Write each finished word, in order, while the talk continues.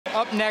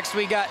Up next,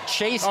 we got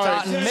Chase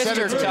Totten,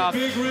 Mr. Tough,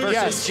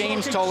 versus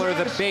James Toler,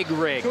 the Big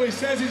Rig. So he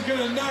says he's going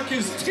to knock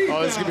his teeth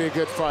out. This is going to be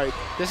a good fight.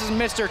 This is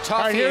Mr. Tough.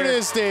 All right, here it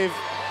is, Dave.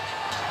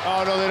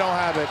 Oh, no, they don't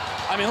have it.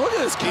 I mean, look at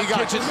this kid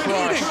just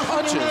eating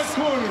punches. In that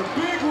corner,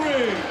 Big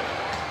Rig.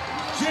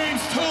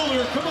 James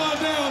Toler, come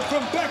on down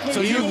from Beckley.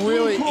 So you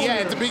really,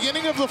 at the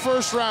beginning of the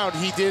first round,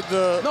 he did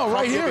the... No,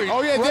 right here.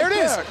 Oh, yeah, right there it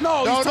is.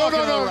 No, no,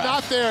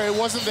 not there. It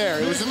wasn't there.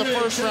 It was in the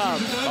first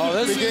round. Oh,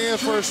 this beginning of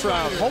the first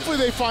round. Hopefully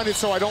they find it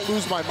so I don't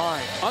lose my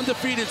mind.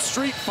 Undefeated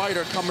street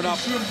fighter coming up.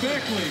 From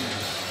Beckley.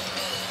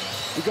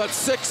 We got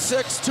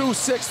 6'6",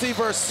 260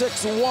 versus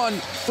 6'1",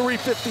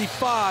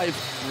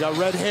 355. We got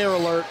red hair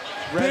alert.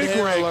 Red Big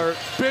hair Rig, alert.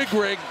 Big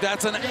Rig,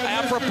 that's an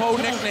apropos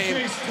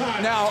nickname.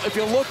 Now, if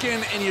you're looking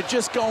and you're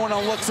just going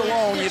on looks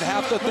alone, you'd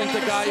have to think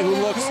the guy who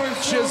looks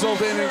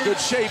chiseled and in good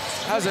shape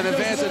has an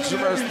advantage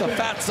versus the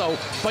fatso,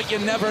 but you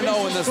never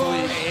know in this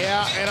league.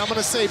 Yeah, and I'm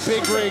gonna say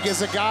Big Rig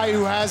is a guy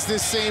who has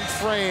this same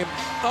frame.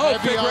 Oh,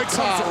 Big Rig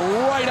comes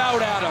right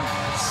out at him.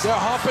 They're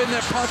humping,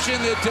 they're punching,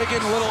 they're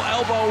digging a little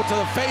elbow to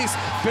the face.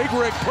 Big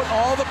Rig putting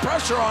all the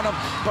pressure on him,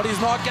 but he's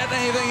not getting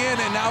anything in,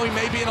 and now he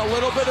may be in a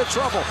little bit of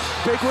trouble.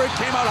 Big Rig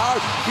came out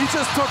hard. He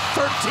just took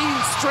 13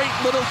 straight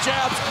little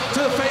jabs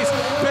to the face.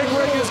 Big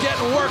Rig is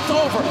getting worked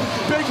over.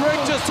 Big Rig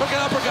just took an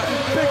uppercut.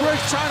 Big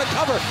Rig's trying to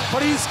cover, but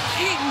he's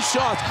eating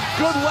shots.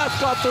 Good left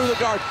got through the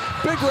guard.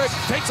 Big Rig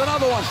takes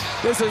another one.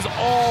 This is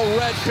all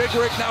red. Big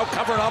Rig now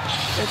covering up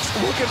and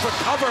looking for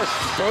cover.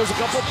 Throws a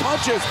couple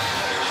punches.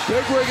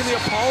 Big Rig in the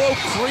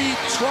Apollo Creed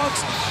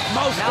trunks.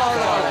 Mouth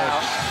guard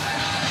out.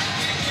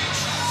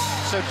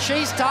 So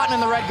Chase Totten in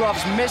the red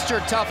gloves,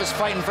 Mr. Tough is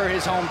fighting for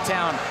his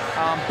hometown.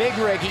 Big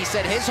Rig, he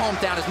said his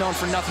hometown is known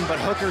for nothing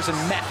but hookers and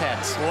meth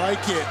heads.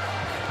 Like it.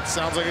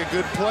 Sounds like a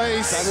good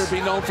place. Better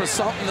be known for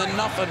something than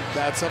nothing.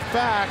 That's a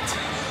fact.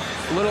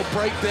 Little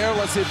break there.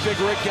 Let's see if Big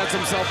Rig gets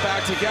himself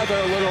back together.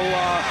 A little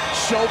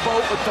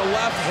showboat with the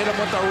left, hit him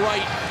with the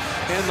right.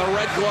 And the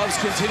red gloves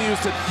continues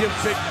to give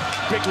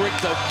Big Rig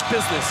the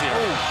business here.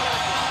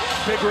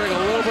 Ooh. Big Rig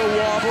a little bit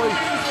wobbly,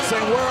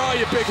 saying, "Where are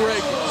you, Big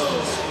Rig?"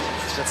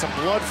 Got some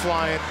blood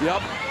flying.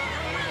 Yep.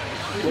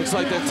 Looks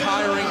like they're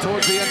tiring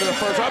towards the end of the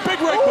first round. Big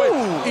Rig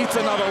eats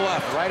another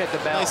left. Right at the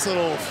bell. Nice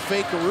little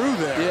fakeroo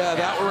there. Yeah,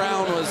 that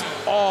round was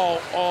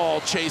all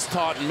Chase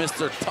Totten,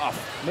 Mr. Tough.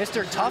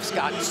 Mr. Tough's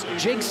got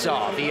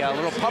Jigsaw, the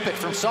little puppet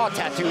from Saw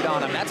tattooed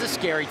on him. That's a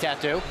scary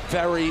tattoo.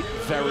 Very,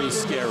 very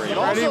scary. It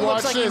also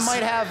looks like he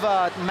might have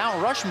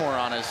Mount Rushmore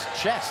on his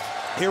chest.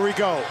 Here we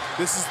go.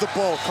 This is the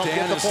bull. Come Dan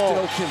get the is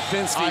bull. still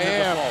convinced he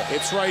hit the bull.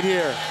 It's right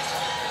here.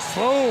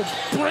 Boom.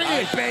 Bring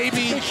it,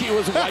 baby. I think he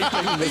was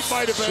wiping He this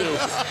might have been.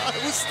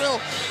 It was still,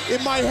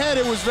 in my head,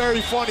 it was very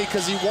funny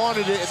because he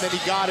wanted it and then he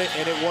got it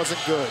and it wasn't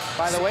good.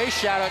 By the way,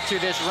 shout out to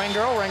this ring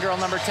girl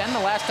number 10. The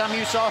last time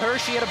you saw her,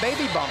 she had a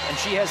baby bump, and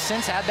she has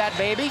since had that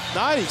baby.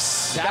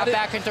 Nice. Got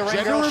back into ring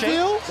gender girl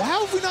reveal? shape. Well,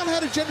 how have we not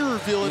had a gender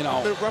reveal in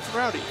Rough and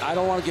Rowdy? I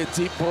don't want to get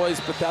deep,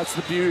 boys, but that's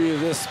the beauty of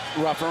this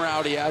Rough and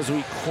Rowdy as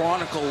we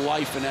chronicle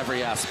life in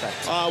every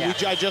aspect.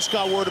 I just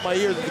got word in my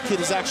ear that the kid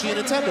is actually in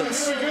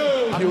attendance.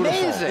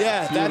 Amazing.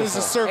 Yeah, that is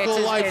a circle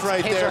of life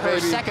right there, her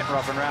baby. second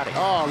Rough and Rowdy.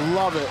 Oh,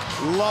 love it,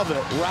 love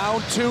it.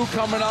 Round 2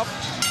 coming up.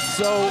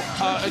 So,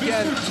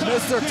 again,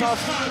 Mr. Tough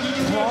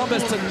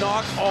promised to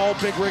knock all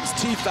Big Rig's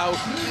teeth out.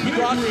 He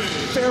got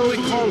fairly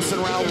close in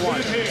round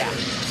 1.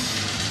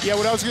 Yeah,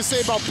 what I was going to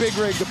say about Big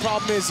Rig, the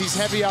problem is he's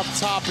heavy up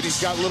top and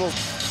he's got little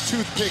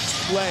toothpick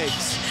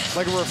legs,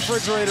 like a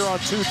refrigerator on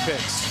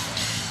toothpicks.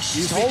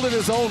 He's holding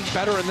his own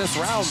better in this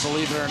round,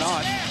 believe it or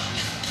not.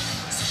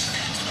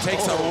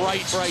 Takes a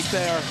right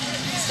there.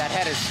 That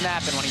head is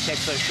snapping when he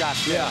takes those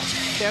shots. Yeah,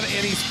 and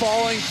he's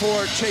falling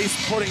for Chase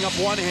putting up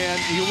one hand.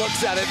 He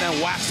looks at it and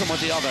then whacks him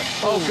with the other.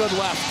 Oh, good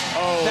left.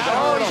 Oh, that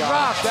hurt him.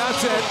 Rocked.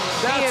 That's it.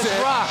 That's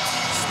it. Rocked.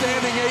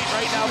 Standing 8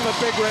 right now for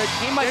Big Rig.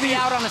 He might be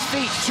out on his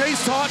feet.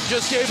 Chase Totten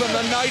just gave him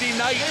the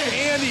nighty-night,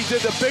 and he did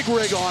the Big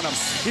Rig on him.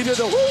 He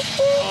did the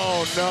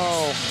Oh,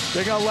 no.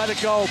 They're going to let it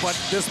go, but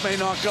this may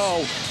not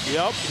go.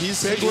 Yep,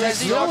 he's Big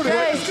Rig's doing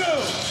okay.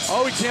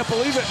 Oh, he can't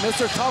believe it.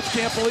 Mr. Tough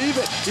can't believe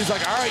it. He's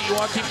like, all right, you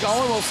want to keep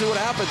going? We'll see what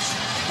happens.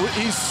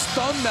 He's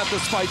stunned that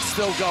this fight's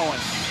still going.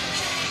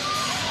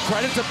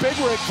 Credit to Big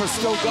Rig for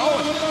still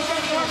going.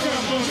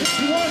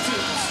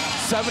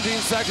 17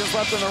 seconds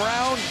left in the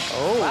round.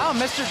 Oh. Wow,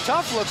 Mr.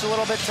 Tough looks a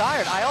little bit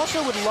tired. I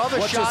also would love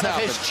a shot of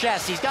his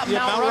chest. He's got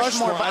Mount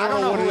Rushmore, but I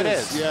don't know who it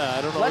is. Yeah,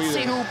 I don't know Let's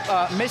see who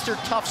Mr.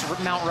 Tough's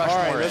Mount Rushmore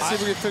is. All right, let's see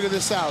if we can figure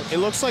this out. It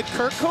looks like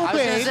Kurt Cobain. I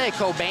was going to say,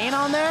 Cobain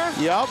on there?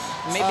 Yep.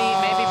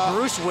 Maybe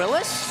Bruce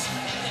Willis?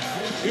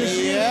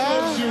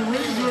 Yeah.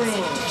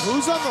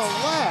 Who's on the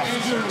left?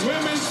 Is your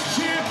women's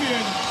champion.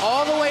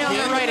 All the way on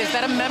the right. Is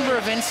that a member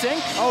of NSYNC?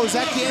 Oh, is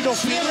that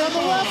Gandolfini on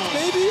the left,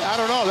 maybe? I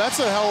don't know. That's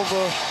a hell of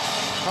a...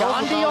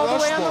 Gandhi all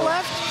the way on the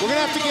left? We're going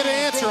to have to get an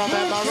answer on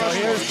that Mount Rushmore. So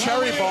here's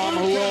Cherry Bomb,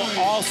 who will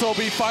also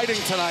be fighting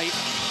tonight.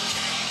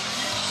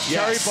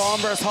 Cherry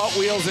Bomb versus Hot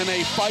Wheels in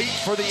a fight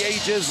for the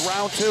ages,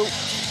 round 2.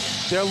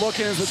 They're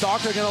looking, is the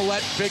doctor going to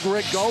let Big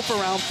Rig go for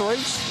round 3?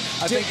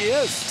 I think he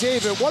is.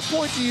 Dave, at what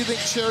point do you think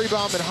Cherry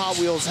Bomb and Hot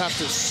Wheels have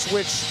to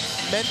switch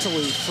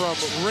mentally from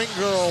ring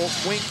girl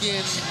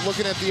winking,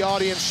 looking at the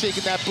audience,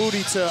 shaking that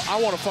booty to I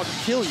want to fucking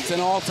kill you? It's an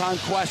all-time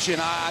question.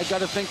 I got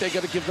to think they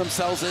got to give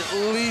themselves at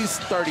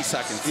least 30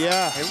 seconds.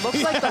 Yeah. It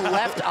looks like the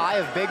left eye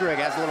of Big Rig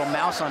has a little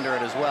mouse under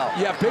it as well.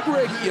 Yeah, Big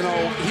Rig, you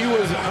know, he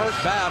was hurt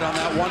bad on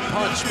that one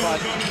punch, but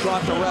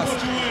got the rest.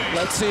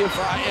 Let's see if,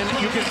 and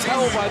you can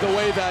tell by the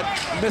way that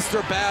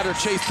Mr. Bad or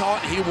Chase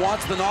Totten, he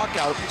wants the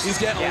knockout. He's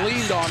getting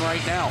leaned on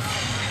right now.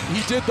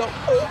 He did the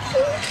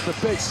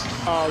big.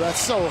 Oh, that's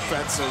so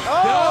offensive.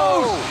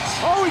 Oh!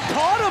 Oh, he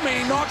caught him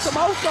and he knocked the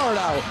mouth guard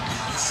out.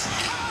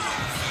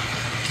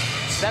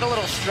 Is that a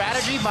little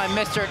strategy by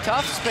Mr.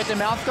 Tough? Spit the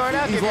mouth guard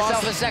out, give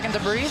yourself a second to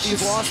breathe?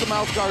 He's lost the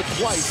mouth guard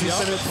twice. He's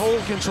been in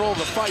total control of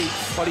the fight,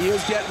 but he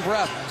is getting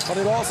breath. But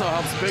it also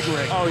helps Big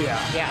Rig. Oh, yeah.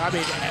 Yeah. I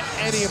mean,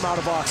 any amount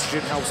of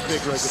oxygen helps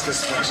Big Rig at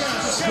this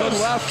point. Good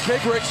left.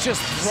 Big Rig's just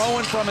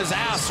throwing from his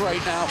ass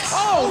right now.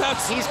 Oh,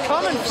 that's... He's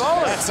coming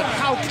forward. That's a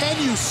how can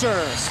you,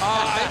 sir?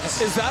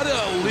 Is that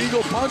a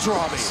legal punch,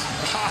 Robbie?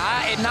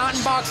 Not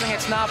in boxing,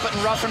 it's not, but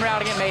in rough and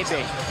rowdy, it may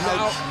be.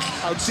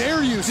 How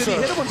dare you, Did sir? he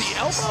hit him with the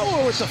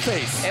elbow or with the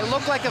face? It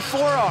looked like a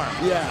forearm.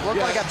 Yeah. Looked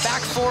like a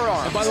back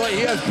forearm. And by the way,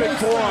 he has big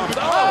forearms.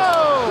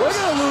 Oh! We're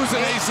going to lose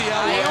an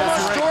ACL. He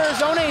almost tore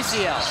his own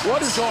ACL.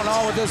 What is going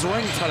on with this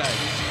ring today?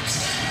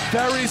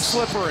 Very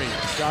slippery.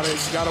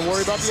 Gotta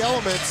worry about the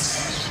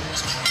elements.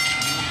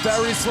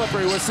 Very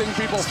slippery. We're seeing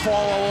people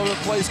fall all over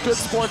the place. Good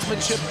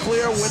sportsmanship,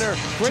 clear winner.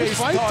 Great Chase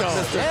fight, Totten,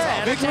 though. Mr.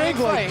 Yeah, Tough. Big Rig,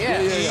 like,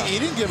 yeah. He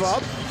didn't give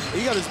up.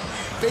 He got his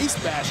face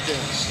bashed in.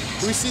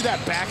 Do we see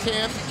that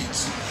backhand?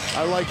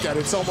 I like that.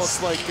 It's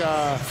almost like,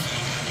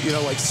 you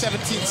know, like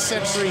 17th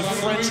century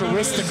French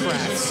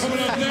aristocrats.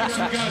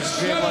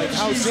 Being like,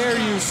 how dare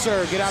you,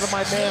 sir? Get out of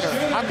my manor.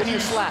 How can you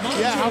slap?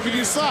 Yeah, how can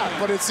you slap?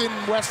 But it's in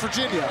West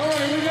Virginia. All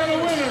right, we got a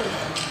winner.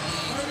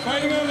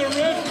 Fighting on the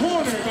red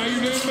corner by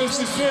unanimous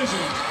decision.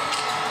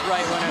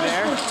 Right winner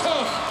there.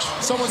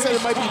 Tough. Someone said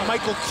it might be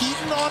Michael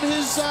Keaton on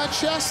his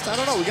chest. I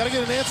don't know. We got to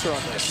get an answer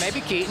on this. Maybe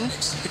Keaton.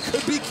 It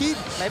could be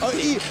Keaton.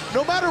 Maybe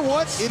No matter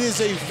what, it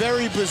is a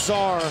very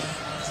bizarre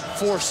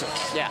foursome.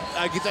 Yeah.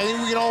 I think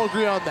we can all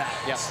agree on that.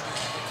 Yep.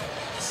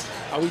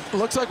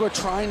 Looks like we're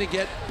trying to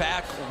get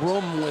back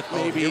room with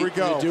maybe here we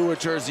go. do a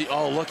jersey.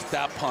 Oh, look at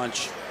that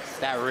punch.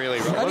 That really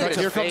Look at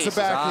here the comes the face,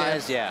 backhand.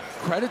 eyes, yeah.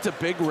 Credit to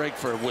Big Rig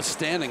for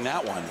withstanding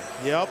that one.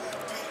 Yep.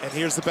 And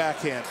here's the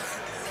backhand.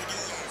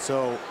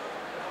 So,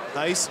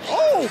 nice.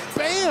 Oh,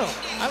 bam!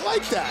 I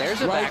like that.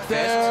 There's a Right back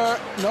there.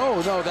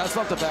 No, that's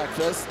not the back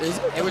fist, is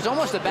it? It was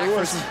almost a back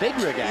fist from Big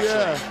Rig, actually.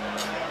 Yeah.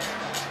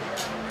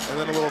 And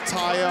then a little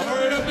tie-up. All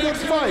right, up Good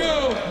next, fight.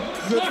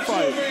 Good Boxing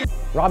fight. ring.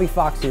 Robbie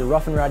Fox here,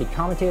 Rough and Rowdy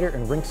commentator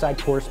and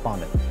ringside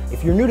correspondent.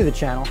 If you're new to the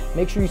channel,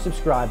 make sure you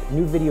subscribe,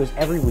 new videos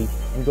every week,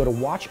 and go to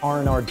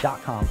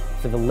watchrnr.com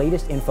for the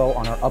latest info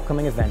on our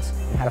upcoming events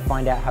and how to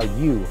find out how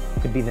you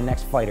could be the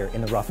next fighter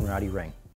in the Rough and Rowdy ring.